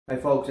Hi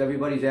folks,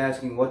 everybody's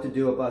asking what to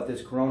do about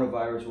this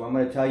coronavirus. Well, I'm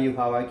going to tell you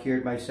how I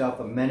cured myself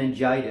of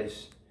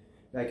meningitis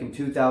back in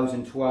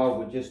 2012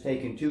 with just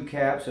taking 2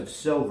 caps of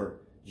silver,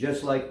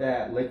 just like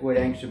that, liquid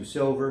angstrom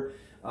silver.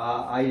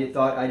 I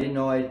didn't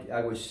know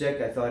I was sick.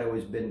 I thought it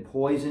was been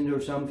poisoned or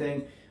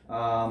something.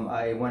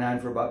 I went on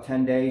for about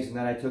 10 days and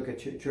then I took a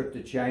trip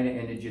to China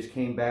and it just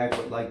came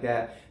back like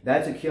that.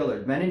 That's a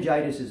killer.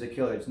 Meningitis is a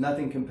killer. It's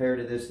nothing compared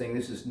to this thing.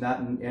 This is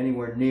not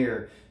anywhere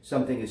near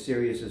something as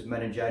serious as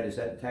meningitis.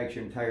 That attacks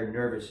your entire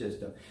nervous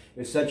system.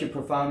 It's such a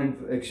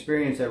profound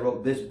experience. I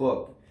wrote this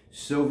book,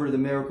 Silver the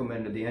Miracle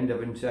Man, at the End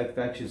of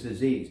Infectious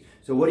Disease.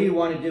 So what do you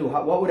want to do?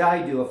 What would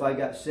I do if I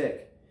got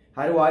sick?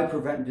 How do I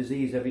prevent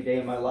disease every day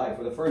of my life?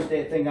 Well, the first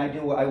thing I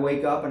do, I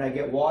wake up and I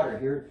get water.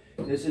 Here,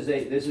 this is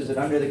an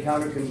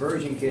under-the-counter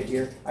conversion kit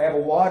here. I have a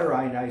water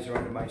ionizer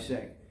under my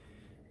sink.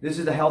 This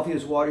is the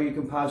healthiest water you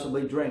can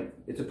possibly drink.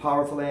 It's a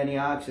powerful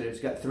antioxidant. It's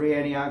got 3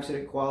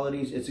 antioxidant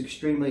qualities. It's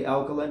extremely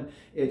alkaline.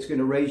 It's going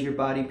to raise your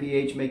body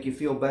pH, make you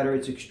feel better.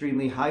 It's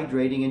extremely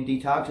hydrating and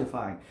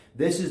detoxifying.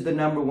 This is the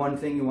 #1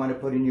 thing you want to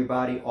put in your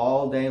body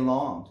all day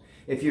long.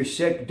 If you're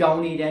sick,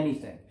 don't eat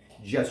anything.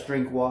 Just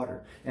drink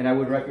water. And I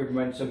would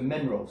recommend some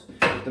minerals.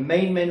 But the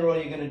main mineral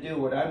you're going to do,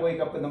 when I wake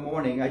up in the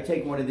morning, I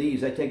take one of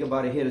these. I take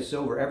about a hit of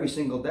silver every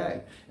single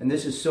day. And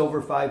this is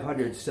silver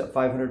 500,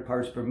 500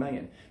 parts per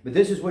million. But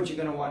this is what you're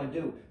going to want to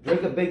do.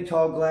 Drink a big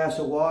tall glass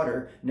of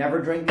water.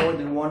 Never drink more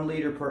than 1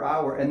 liter per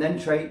hour. And then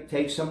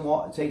take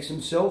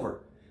some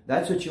silver.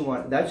 That's what you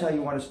want. That's how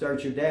you want to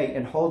start your day.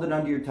 And hold it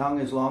under your tongue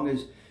as long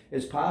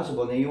as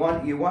possible. Now you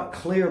want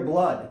clear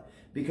blood,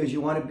 because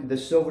you want the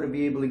silver to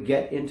be able to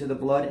get into the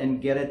blood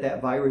and get at that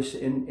virus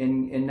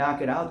and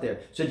knock it out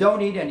there. So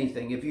don't eat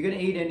anything. If you're going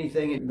to eat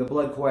anything, the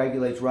blood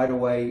coagulates right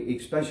away,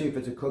 especially if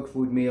it's a cooked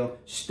food meal.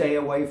 Stay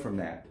away from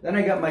that. Then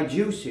I got my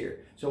juice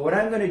here. So what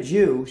I'm going to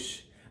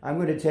juice, I'm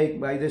going to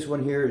take this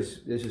one here.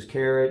 This is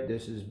carrot.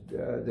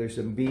 There's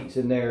some beets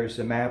in there. There's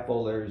some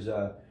apple. There's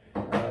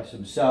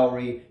some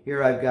celery.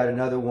 Here I've got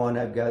another one.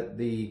 I've got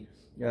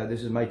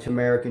this is my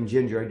turmeric and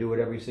ginger. I do it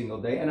every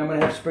single day. And I'm going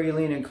to have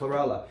spirulina and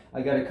chlorella.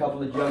 I got a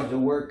couple of jugs of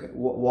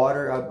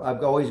water.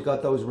 I've always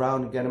got those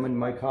around to get them in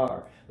my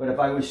car. But if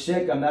I was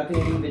sick, I'm not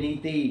going to even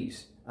eat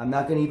these. I'm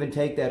not going to even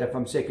take that if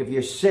I'm sick. If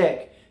you're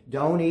sick,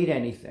 don't eat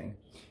anything.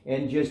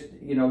 And just,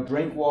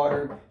 drink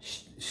water.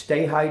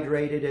 Stay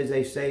hydrated, as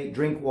they say.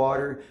 Drink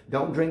water.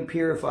 Don't drink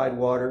purified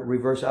water,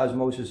 reverse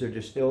osmosis or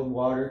distilled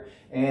water.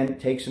 And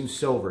take some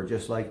silver,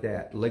 just like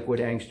that. Liquid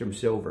angstrom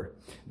silver.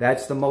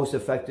 That's the most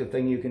effective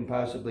thing you can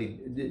possibly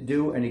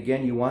do. And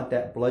again, you want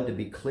that blood to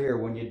be clear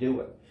when you do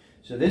it.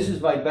 So this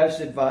is my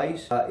best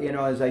advice.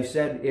 As I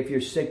said, if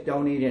you're sick,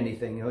 don't eat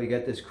anything. You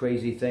got this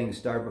crazy thing,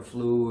 starve a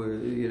flu,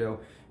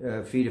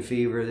 or, feed a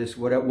fever,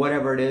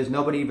 whatever it is.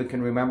 Nobody even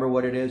can remember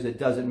what it is. It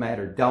doesn't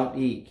matter. Don't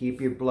eat.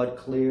 Keep your blood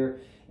clear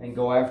and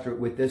go after it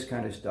with this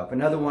kind of stuff.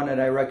 Another one that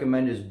I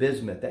recommend is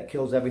bismuth. That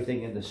kills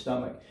everything in the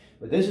stomach.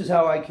 But this is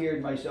how I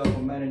cured myself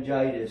of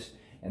meningitis.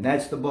 And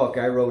that's the book.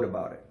 I wrote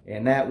about it.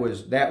 And that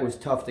was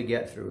tough to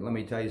get through. Let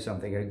me tell you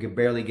something. I could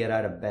barely get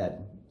out of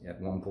bed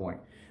at one point.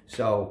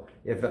 So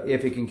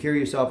if you can cure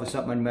yourself of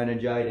something like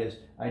meningitis,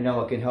 I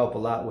know it can help a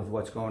lot with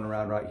what's going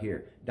around right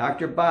here.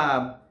 Dr.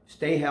 Bob,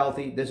 stay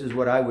healthy. This is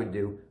what I would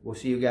do. We'll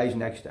see you guys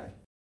next time.